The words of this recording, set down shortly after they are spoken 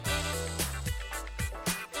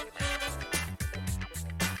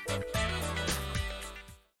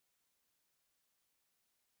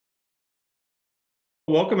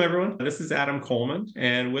Welcome, everyone. This is Adam Coleman,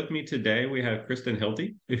 and with me today we have Kristen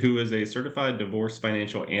Hilty, who is a certified divorce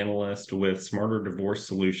financial analyst with Smarter Divorce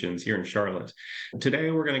Solutions here in Charlotte.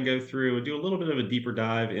 Today, we're going to go through and do a little bit of a deeper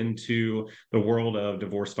dive into the world of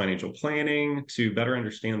divorce financial planning to better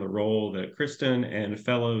understand the role that Kristen and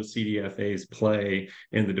fellow CDFAs play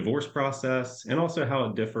in the divorce process, and also how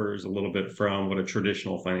it differs a little bit from what a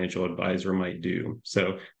traditional financial advisor might do.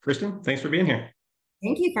 So, Kristen, thanks for being here.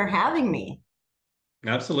 Thank you for having me.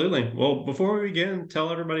 Absolutely. Well, before we begin,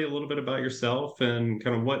 tell everybody a little bit about yourself and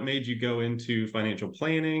kind of what made you go into financial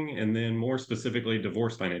planning and then more specifically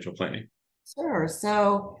divorce financial planning. Sure.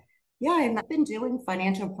 I've been doing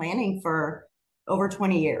financial planning for over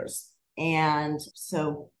 20 years. And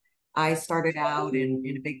so I started out in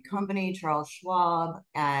a big company, Charles Schwab,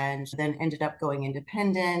 and then ended up going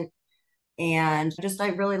independent. And I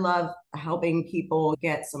really love helping people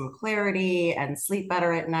get some clarity and sleep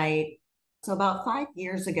better at night. So about 5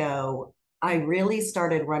 years ago, I really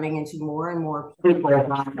started running into more and more people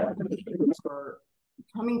who were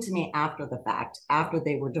coming to me after the fact, after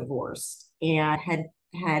they were divorced, and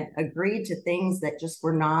had agreed to things that just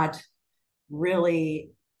were not really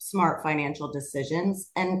smart financial decisions.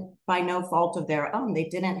 And by no fault of their own, they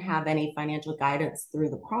didn't have any financial guidance through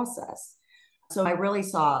the process. So I really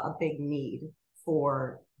saw a big need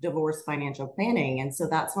for divorce financial planning. And so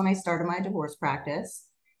that's when I started my divorce practice.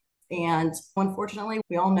 And unfortunately,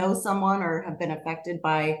 we all know someone or have been affected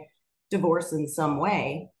by divorce in some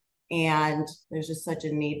way. And there's just such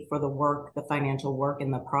a need for the work, the financial work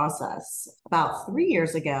in the process. About 3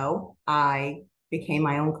 years ago, I became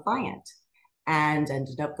my own client and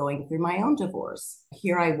ended up going through my own divorce.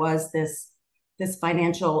 Here I was, this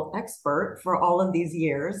financial expert for all of these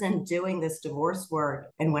years and doing this divorce work.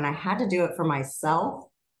 And when I had to do it for myself,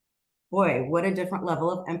 boy, what a different level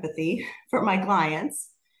of empathy for my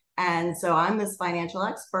clients. And so I'm this financial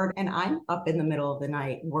expert and I'm up in the middle of the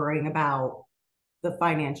night worrying about the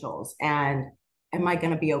financials and am I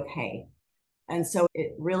going to be okay? And so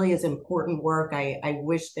it really is important work. I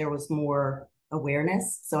wish there was more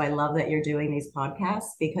awareness. So I love that you're doing these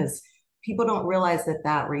podcasts because people don't realize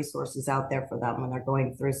that resource is out there for them when they're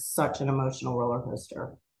going through such an emotional roller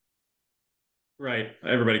coaster. Right.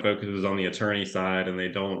 Everybody focuses on the attorney side and they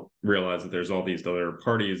don't realize that there's all these other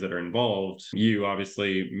parties that are involved. You,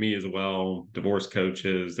 obviously, me as well, divorce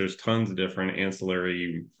coaches, there's tons of different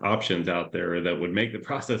ancillary options out there that would make the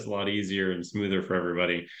process a lot easier and smoother for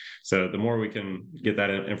everybody. So the more we can get that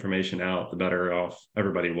information out, the better off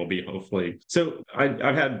everybody will be, hopefully. So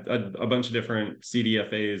I've had a bunch of different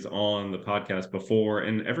CDFAs on the podcast before,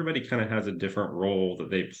 and everybody kind of has a different role that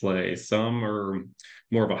they play. Some are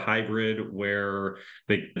more of a hybrid where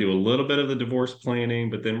they do a little bit of the divorce planning,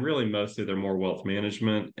 but then really mostly they're more wealth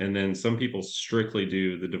management. And then some people strictly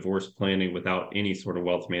do the divorce planning without any sort of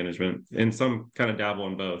wealth management, and some kind of dabble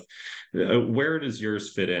in both. Where does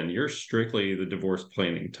yours fit in? You're strictly the divorce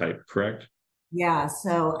planning type, correct? Yeah.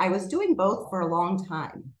 So I was doing both for a long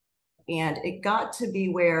time. And it got to be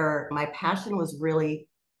where my passion was really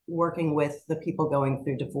working with the people going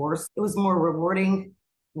through divorce. It was more rewarding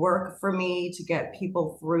work for me to get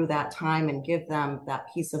people through that time and give them that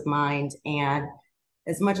peace of mind. And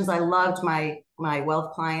as much as I loved my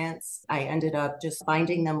wealth clients, I ended up just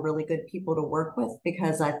finding them really good people to work with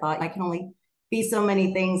because I thought I can only be so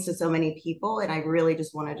many things to so many people. And I really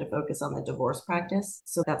just wanted to focus on the divorce practice.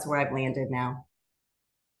 So that's where I've landed now.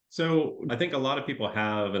 So I think a lot of people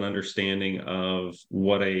have an understanding of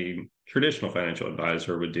what a traditional financial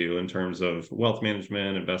advisor would do in terms of wealth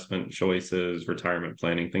management, investment choices, retirement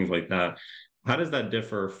planning, things like that. How does that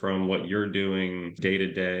differ from what you're doing day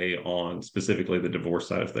to day on specifically the divorce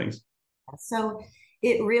side of things? So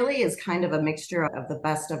it really is kind of a mixture of the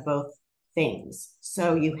best of both things.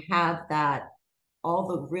 So you have that all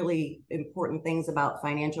the really important things about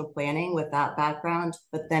financial planning with that background,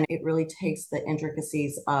 but then it really takes the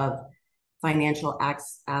intricacies of financial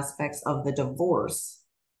aspects of the divorce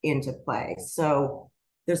into play. So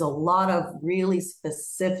there's a lot of really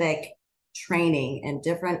specific training and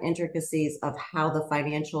different intricacies of how the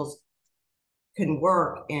financials can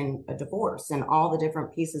work in a divorce and all the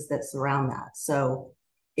different pieces that surround that. So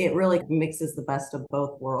it really mixes the best of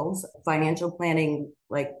both worlds. Financial planning,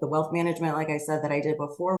 like the wealth management, like I said, that I did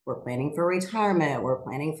before, we're planning for retirement, we're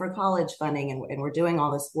planning for college funding, and we're doing all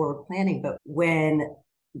this forward planning. But when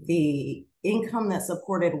the income that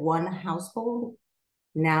supported one household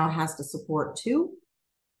now has to support two,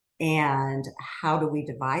 and how do we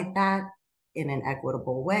divide that in an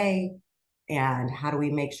equitable way? And how do we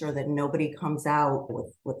make sure that nobody comes out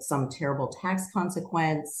with some terrible tax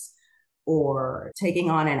consequence or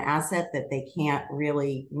taking on an asset that they can't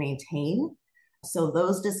really maintain? So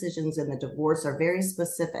those decisions in the divorce are very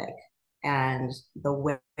specific. And the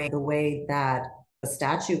way that the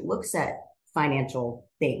statute looks at financial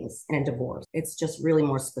things in a divorce, it's just really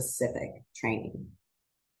more specific training.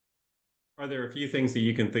 Are there a few things that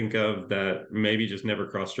you can think of that maybe just never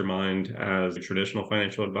crossed your mind as a traditional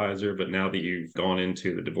financial advisor, but now that you've gone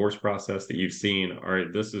into the divorce process that you've seen, all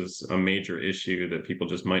right, this is a major issue that people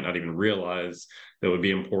just might not even realize that would be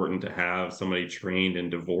important to have somebody trained in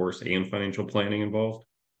divorce and financial planning involved?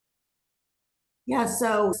 Yeah,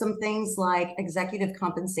 so some things like executive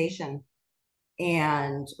compensation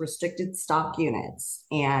and restricted stock units,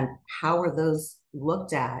 and how are those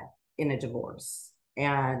looked at in a divorce?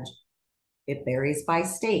 And it varies by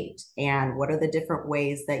state. And what are the different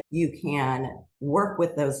ways that you can work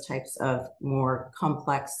with those types of more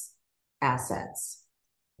complex assets?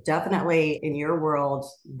 Definitely in your world,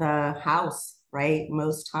 the house, right?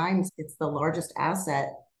 Most times it's the largest asset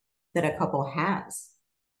that a couple has.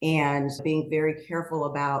 And being very careful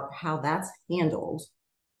about how that's handled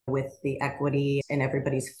with the equity and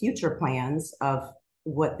everybody's future plans of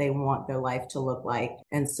what they want their life to look like.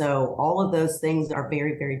 And so all of those things are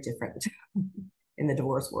very, very different in the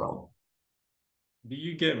divorce world. Do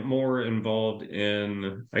you get more involved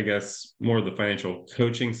in, I guess, more of the financial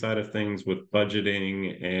coaching side of things with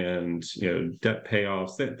budgeting and, debt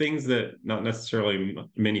payoffs, things that not necessarily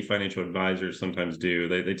many financial advisors sometimes do?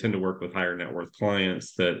 They tend to work with higher net worth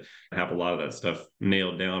clients that have a lot of that stuff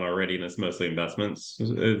nailed down already, and it's mostly investments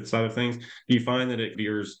side of things. Do you find that it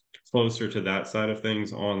veers closer to that side of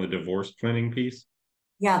things on the divorce planning piece?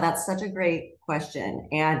 Yeah, that's such a great question.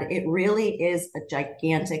 And it really is a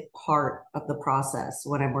gigantic part of the process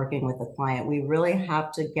when I'm working with a client. We really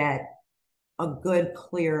have to get a good,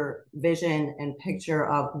 clear vision and picture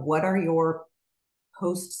of what are your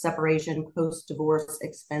post separation, post divorce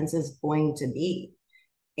expenses going to be.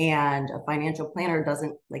 And a financial planner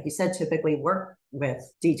doesn't, like you said, typically work with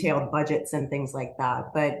detailed budgets and things like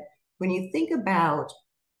that. But when you think about,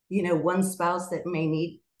 one spouse that may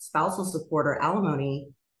need spousal support or alimony,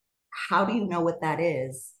 how do you know what that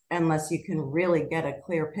is unless you can really get a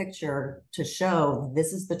clear picture to show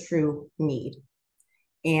this is the true need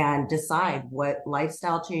and decide what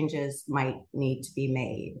lifestyle changes might need to be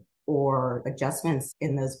made or adjustments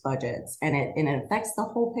in those budgets. And it affects the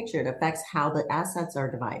whole picture. It affects how the assets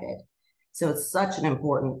are divided. So it's such an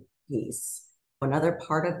important piece. Another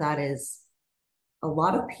part of that is a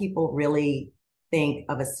lot of people really think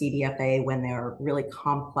of a CDFA when they're really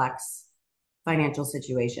complex financial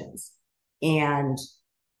situations. And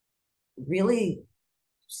really,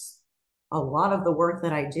 a lot of the work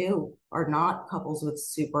that I do are not couples with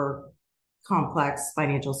super complex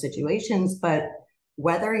financial situations, but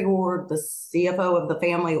whether you're the CFO of the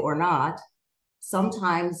family or not,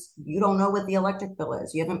 sometimes you don't know what the electric bill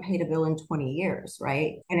is. You haven't paid a bill in 20 years,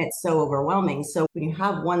 right? And it's so overwhelming. So when you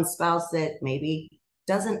have one spouse that maybe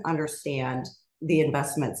doesn't understand the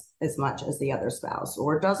investments as much as the other spouse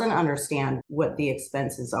or doesn't understand what the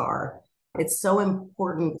expenses are, it's so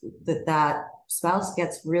important that that spouse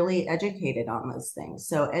gets really educated on those things.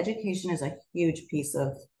 So education is a huge piece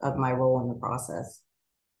of my role in the process.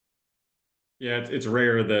 Yeah, it's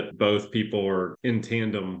rare that both people are in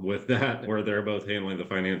tandem with that, where they're both handling the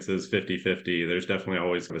finances 50-50. There's definitely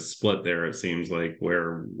always a split there, it seems like,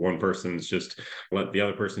 where one person's just let the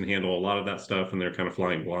other person handle a lot of that stuff and they're kind of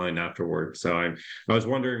flying blind afterward. So I was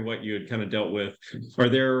wondering what you had kind of dealt with. Are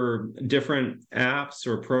there different apps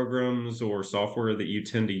or programs or software that you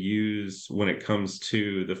tend to use when it comes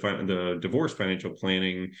to the divorce financial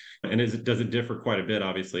planning? And does it differ quite a bit,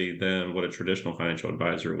 obviously, than what a traditional financial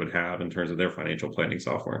advisor would have in terms of their financial planning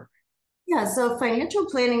software? Yeah, so financial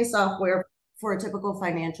planning software for a typical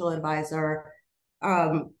financial advisor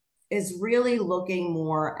um, is really looking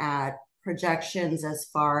more at projections as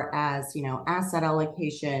far as, asset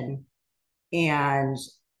allocation and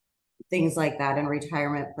things like that and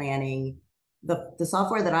retirement planning. The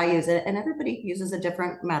software that I use, and everybody uses a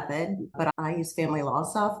different method, but I use family law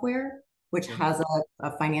software, which has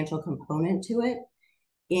a financial component to it.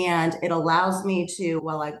 And it allows me to,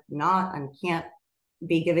 well, I can't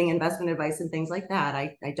be giving investment advice and things like that.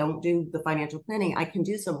 I don't do the financial planning. I can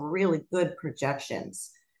do some really good projections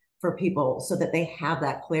for people so that they have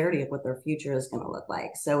that clarity of what their future is going to look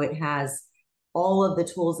like. So it has all of the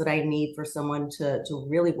tools that I need for someone to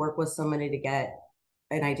really work with somebody to get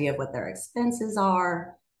an idea of what their expenses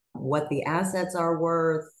are, what the assets are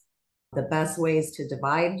worth, the best ways to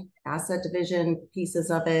divide asset division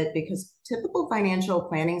pieces of it, because typical financial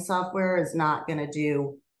planning software is not going to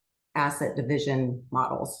do asset division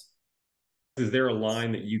models. Is there a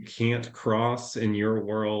line that you can't cross in your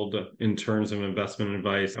world in terms of investment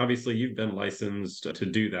advice? Obviously, you've been licensed to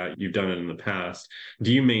do that. You've done it in the past.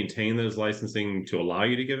 Do you maintain those licensing to allow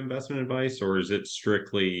you to give investment advice, or is it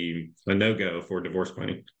strictly a no-go for divorce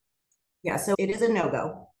planning? Yeah, so it is a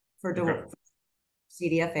no-go for Okay.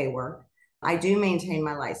 CDFA work. I do maintain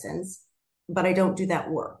my license, but I don't do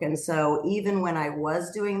that work. And so even when I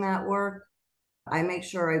was doing that work, I make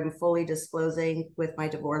sure I'm fully disclosing with my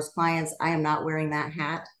divorce clients. I am not wearing that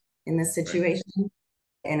hat in this Right. situation.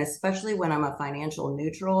 And especially when I'm a financial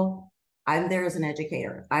neutral, I'm there as an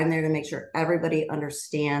educator. I'm there to make sure everybody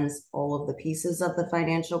understands all of the pieces of the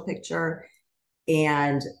financial picture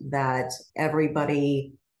and that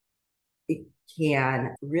everybody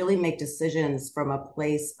can really make decisions from a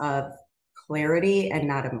place of clarity and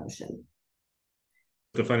not emotion.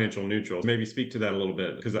 The financial neutral. Maybe speak to that a little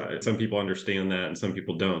bit because some people understand that and some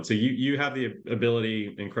people don't. So you have the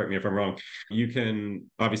ability, and correct me if I'm wrong, you can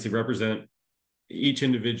obviously represent each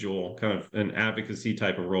individual, kind of an advocacy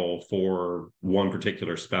type of role for one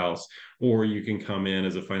particular spouse, or you can come in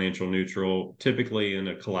as a financial neutral, typically in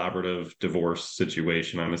a collaborative divorce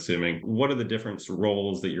situation, I'm assuming. What are the different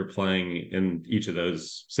roles that you're playing in each of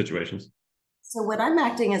those situations? So when I'm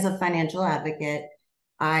acting as a financial advocate,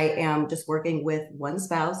 I am just working with one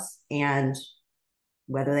spouse, and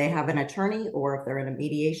whether they have an attorney or if they're in a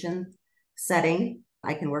mediation setting,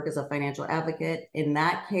 I can work as a financial advocate. In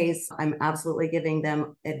that case, I'm absolutely giving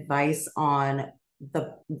them advice on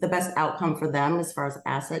the best outcome for them as far as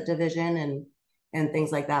asset division and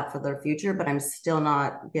things like that for their future, but I'm still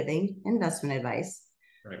not giving investment advice.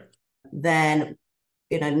 Right. Then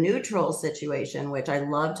in a neutral situation, which I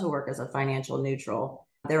love to work as a financial neutral,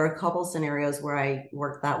 there are a couple scenarios where I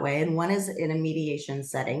work that way. And one is in a mediation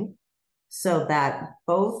setting so that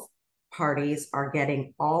both parties are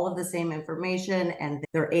getting all of the same information and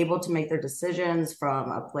they're able to make their decisions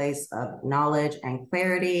from a place of knowledge and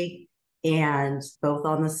clarity and both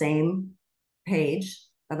on the same page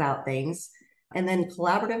about things. And then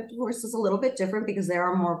collaborative divorce is a little bit different because there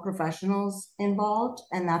are more professionals involved.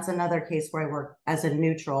 And that's another case where I work as a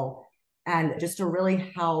neutral and just to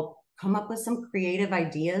really help come up with some creative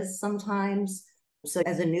ideas sometimes. So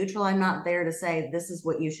as a neutral, I'm not there to say, this is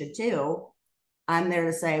what you should do. I'm there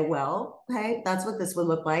to say, well, hey, that's what this would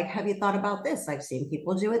look like. Have you thought about this? I've seen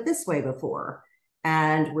people do it this way before.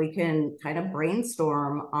 And we can kind of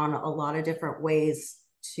brainstorm on a lot of different ways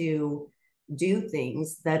to do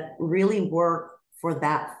things that really work for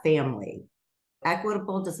that family.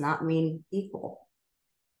 Equitable does not mean equal.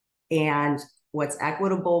 And what's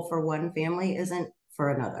equitable for one family isn't for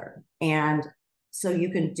another. And so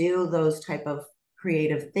you can do those type of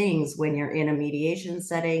creative things when you're in a mediation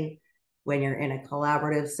setting, when you're in a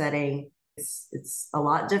collaborative setting. It's a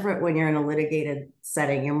lot different when you're in a litigated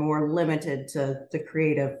setting. You're more limited to the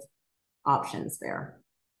creative options there.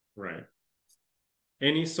 Right.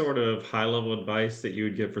 Any sort of high level advice that you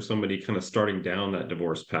would give for somebody kind of starting down that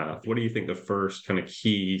divorce path? What do you think the first kind of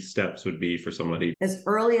key steps would be for somebody? As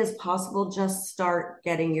early as possible, just start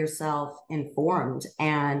getting yourself informed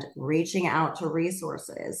and reaching out to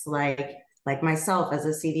resources like myself as a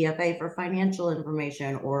CDFA for financial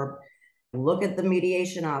information, or look at the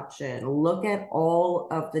mediation option, look at all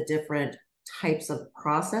of the different types of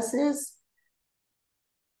processes.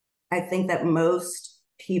 I think that most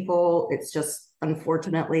people, it's just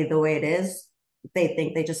unfortunately the way it is, they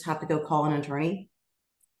think they just have to go call an attorney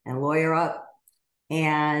and lawyer up,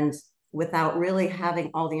 and without really having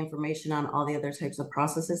all the information on all the other types of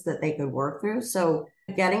processes that they could work through. So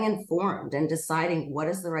getting informed and deciding what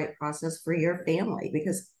is the right process for your family,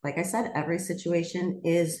 because like I said, every situation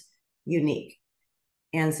is unique.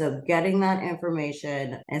 And so getting that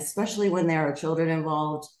information, especially when there are children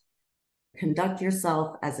involved, conduct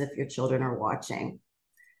yourself as if your children are watching,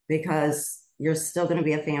 because you're still going to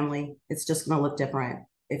be a family. It's just going to look different.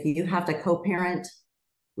 If you have to co-parent,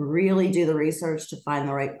 really do the research to find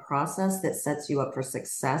the right process that sets you up for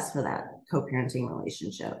success for that co-parenting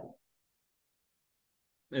relationship.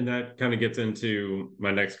 And that kind of gets into my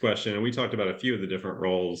next question. And we talked about a few of the different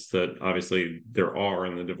roles that obviously there are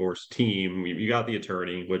in the divorce team. You got the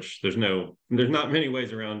attorney, which there's not many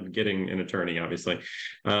ways around getting an attorney, obviously.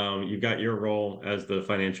 You've got your role as the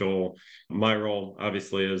financial, my role,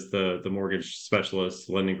 obviously, as the mortgage specialist,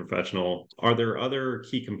 lending professional. Are there other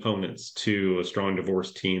key components to a strong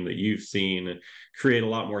divorce team that you've seen create a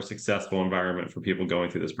lot more successful environment for people going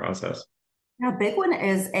through this process? Now, a big one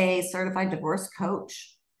is a certified divorce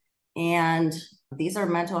coach. And these are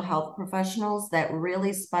mental health professionals that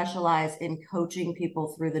really specialize in coaching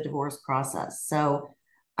people through the divorce process. So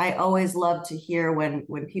I always love to hear when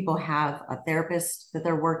people have a therapist that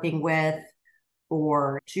they're working with,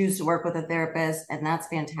 or choose to work with a therapist, and that's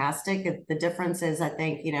fantastic. The difference is, I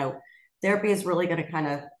think, therapy is really going to kind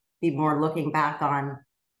of be more looking back on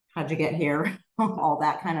how'd you get here, all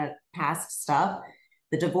that kind of past stuff.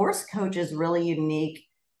 The divorce coach is really unique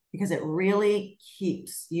because it really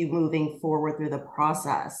keeps you moving forward through the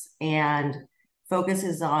process and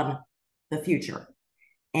focuses on the future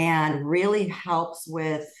and really helps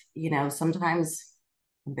with, sometimes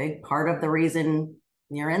a big part of the reason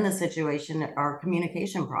you're in the situation are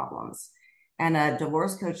communication problems. And a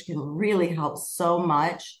divorce coach can really help so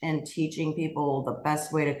much in teaching people the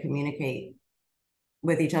best way to communicate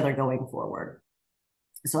with each other going forward.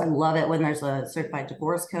 So I love it when there's a certified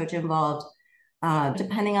divorce coach involved.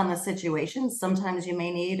 Depending on the situation, sometimes you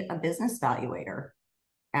may need a business valuator,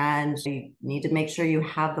 and you need to make sure you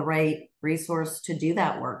have the right resource to do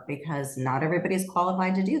that work because not everybody's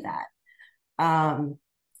qualified to do that.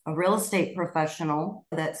 A real estate professional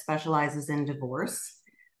that specializes in divorce,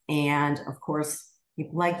 and of course,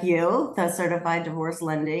 people like you, the certified divorce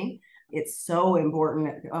lending. It's so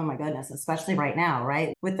important. Oh my goodness, especially right now,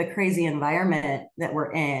 right? With the crazy environment that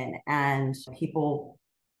we're in, and people,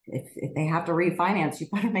 if they have to refinance, you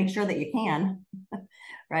better make sure that you can,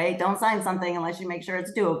 right? Don't sign something unless you make sure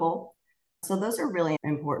it's doable. So those are really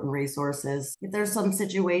important resources. If there's some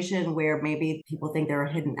situation where maybe people think there are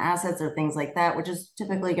hidden assets or things like that, which is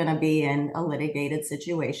typically going to be in a litigated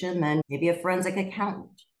situation, then maybe a forensic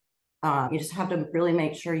accountant. You just have to really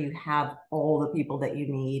make sure you have all the people that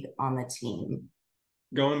you need on the team.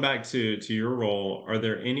 Going back to your role, are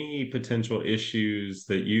there any potential issues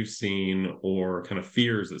that you've seen or kind of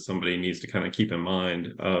fears that somebody needs to kind of keep in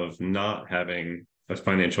mind of not having a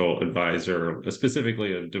financial advisor,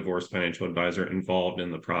 specifically a divorce financial advisor, involved in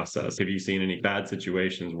the process? Have you seen any bad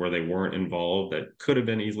situations where they weren't involved that could have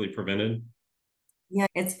been easily prevented? Yeah,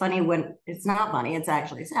 it's funny when it's not funny, it's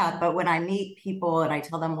actually sad. But when I meet people and I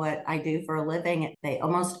tell them what I do for a living, they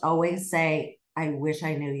almost always say, I wish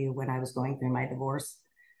I knew you when I was going through my divorce.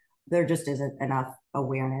 There just isn't enough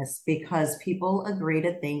awareness because people agree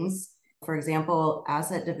to things. For example,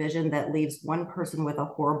 asset division that leaves one person with a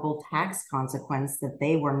horrible tax consequence that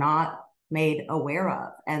they were not made aware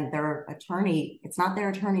of. And their attorney, it's not their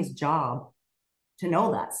attorney's job to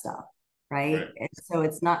know that stuff, right? Right. So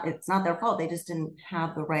it's not their fault. They just didn't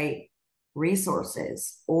have the right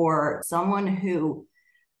resources. Or someone who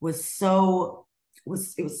was so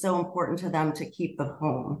it was so important to them to keep the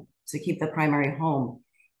home, to keep the primary home.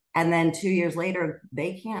 And then 2 years later,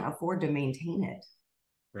 they can't afford to maintain it.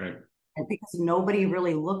 Right. And because nobody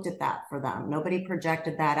really looked at that for them. Nobody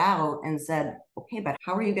projected that out and said, okay, but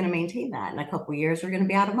how are you going to maintain that? In a couple of years, you're going to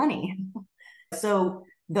be out of money. So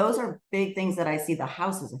those are big things that I see. The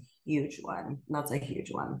house is a huge one. That's a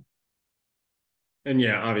huge one. And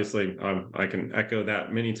yeah, obviously, I can echo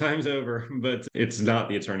that many times over, but it's not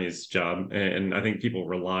the attorney's job. And I think people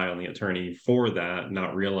rely on the attorney for that,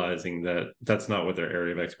 not realizing that that's not what their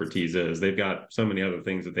area of expertise is. They've got so many other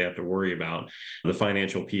things that they have to worry about. The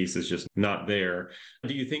financial piece is just not there.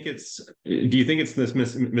 Do you think it's this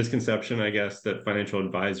misconception, I guess, that financial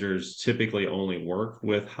advisors typically only work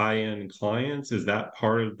with high-end clients? Is that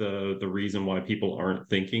part of the reason why people aren't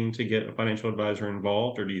thinking to get a financial advisor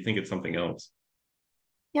involved, or do you think it's something else?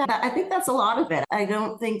 Yeah, I think that's a lot of it. I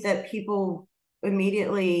don't think that people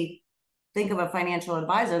immediately think of a financial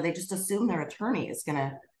advisor. They just assume their attorney is going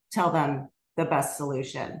to tell them the best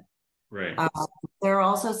solution. Right. There are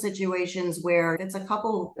also situations where it's a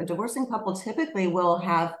divorcing couple typically will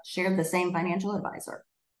have shared the same financial advisor.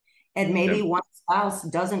 And maybe Yep. one spouse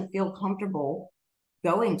doesn't feel comfortable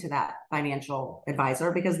going to that financial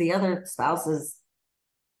advisor because the other spouse is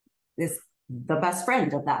the best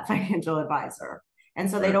friend of that financial advisor. And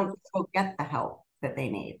so they Right. don't go get the help that they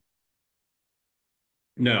need.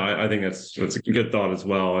 No, I think that's a good thought as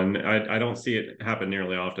well. And I don't see it happen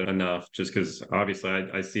nearly often enough, just because obviously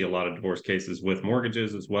I see a lot of divorce cases with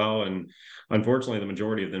mortgages as well. And unfortunately, the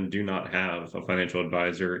majority of them do not have a financial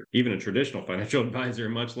advisor, even a traditional financial advisor,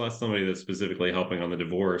 much less somebody that's specifically helping on the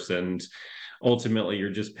divorce. And ultimately,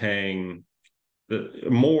 you're just paying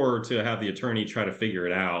more to have the attorney try to figure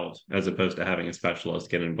it out as opposed to having a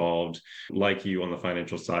specialist get involved, like you on the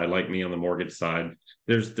financial side, like me on the mortgage side.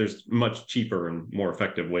 There's much cheaper and more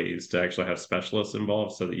effective ways to actually have specialists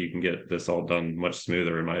involved so that you can get this all done much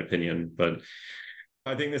smoother, in my opinion. But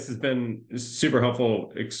I think this has been super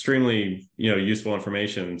helpful, extremely, useful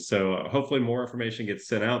information. So hopefully more information gets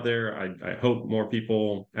sent out there. I hope more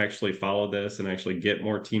people actually follow this and actually get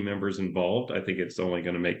more team members involved. I think it's only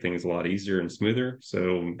going to make things a lot easier and smoother.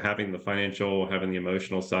 So having the financial, having the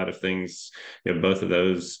emotional side of things, both of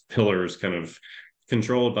those pillars kind of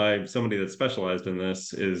controlled by somebody that's specialized in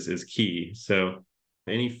this is key. So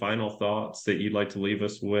any final thoughts that you'd like to leave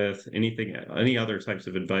us with? Anything, any other types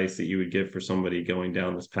of advice that you would give for somebody going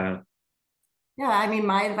down this path? Yeah, I mean,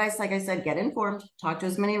 my advice, like I said, get informed, talk to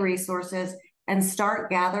as many resources, and start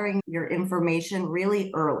gathering your information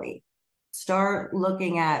really early. Start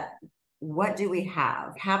looking at what do we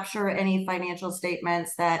have? Capture any financial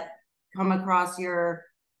statements that come across your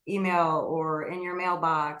email or in your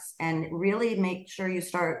mailbox, and really make sure you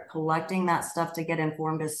start collecting that stuff to get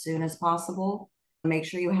informed as soon as possible. Make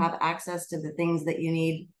sure you have access to the things that you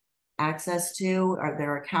need access to. Are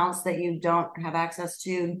there accounts that you don't have access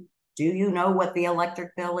to? Do you know what the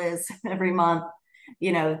electric bill is every month?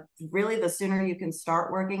 Really, the sooner you can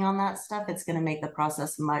start working on that stuff, it's going to make the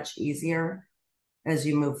process much easier as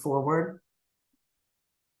you move forward.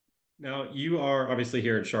 Now, you are obviously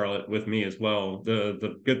here in Charlotte with me as well.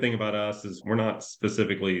 The good thing about us is we're not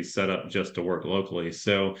specifically set up just to work locally.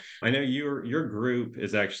 So I know your group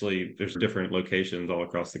is actually, there's different locations all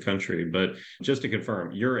across the country, but just to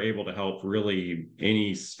confirm, you're able to help really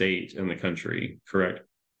any state in the country, correct?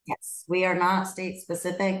 Yes, we are not state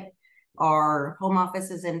specific. Our home office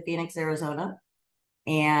is in Phoenix, Arizona,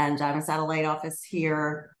 and I'm a satellite office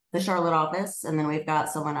here, the Charlotte office, and then we've got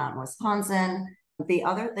someone out in Wisconsin. The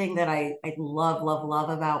other thing that I love, love, love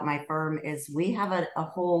about my firm is we have a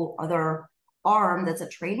whole other arm that's a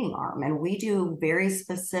training arm, and we do very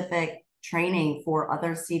specific training for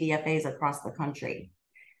other CDFAs across the country.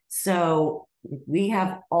 So we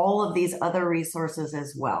have all of these other resources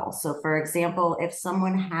as well. So for example, if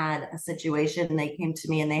someone had a situation, they came to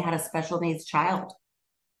me and they had a special needs child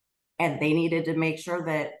and they needed to make sure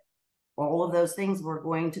that all of those things were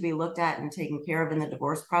going to be looked at and taken care of in the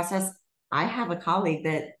divorce process, I have a colleague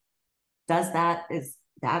that does that.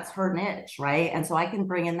 That's her niche, right? And so I can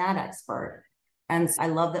bring in that expert. And I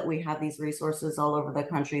love that we have these resources all over the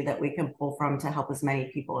country that we can pull from to help as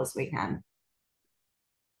many people as we can.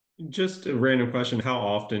 Just a random question. How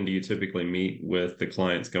often do you typically meet with the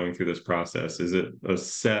clients going through this process? Is it a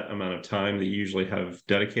set amount of time that you usually have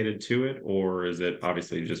dedicated to it, or is it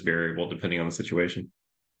obviously just variable depending on the situation?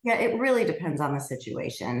 Yeah, it really depends on the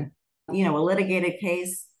situation. A litigated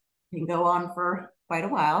case can go on for quite a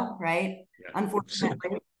while, right? Yeah.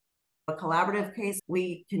 Unfortunately, a collaborative case,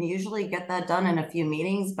 we can usually get that done in a few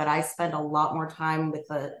meetings, but I spend a lot more time with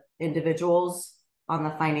the individuals on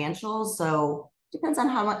the financials. So depends on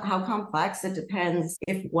how complex. It depends.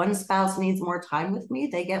 If one spouse needs more time with me,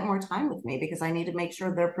 they get more time with me because I need to make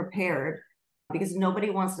sure they're prepared, because nobody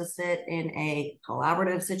wants to sit in a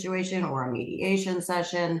collaborative situation or a mediation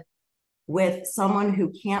session with someone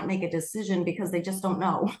who can't make a decision because they just don't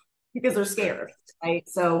know because they're scared, right?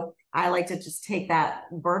 So I like to just take that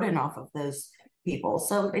burden off of those people.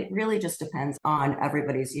 So it really just depends on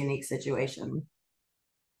everybody's unique situation.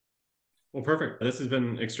 Well, perfect. This has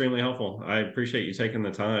been extremely helpful. I appreciate you taking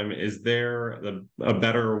the time. Is there a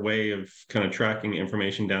better way of kind of tracking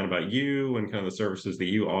information down about you and kind of the services that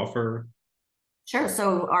you offer? Sure.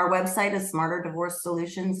 So our website is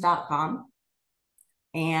smarterdivorcesolutions.com.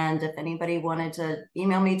 And if anybody wanted to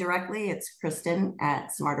email me directly, it's Kristen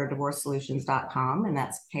at smarterdivorcesolutions.com. And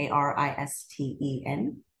that's Kristen.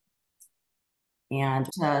 And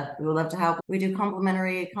we would love to help. We do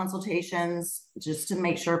complimentary consultations just to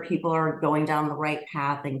make sure people are going down the right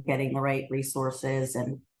path and getting the right resources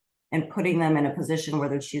and putting them in a position where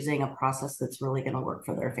they're choosing a process that's really going to work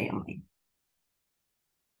for their family.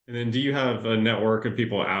 And then do you have a network of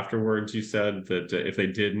people afterwards? You said that if they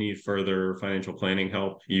did need further financial planning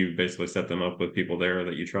help, you basically set them up with people there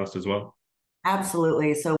that you trust as well?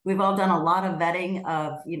 Absolutely. So we've all done a lot of vetting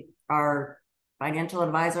of our financial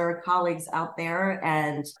advisor colleagues out there,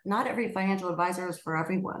 and not every financial advisor is for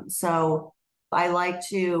everyone. So I like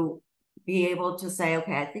to be able to say,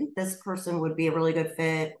 okay, I think this person would be a really good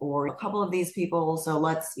fit, or a couple of these people. So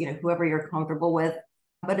let's, whoever you're comfortable with.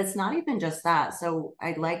 But it's not even just that. So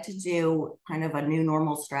I'd like to do kind of a new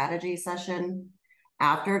normal strategy session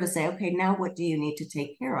after to say, okay, now what do you need to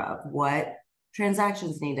take care of? What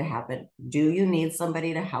transactions need to happen? Do you need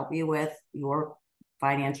somebody to help you with your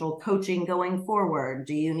financial coaching going forward?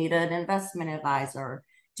 Do you need an investment advisor?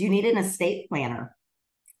 Do you need an estate planner?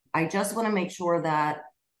 I just want to make sure that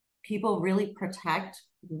people really protect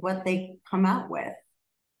what they come out with.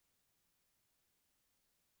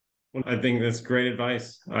 Well, I think that's great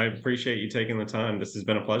advice. I appreciate you taking the time. This has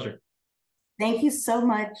been a pleasure. Thank you so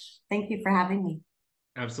much. Thank you for having me.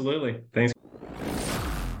 Absolutely. Thanks.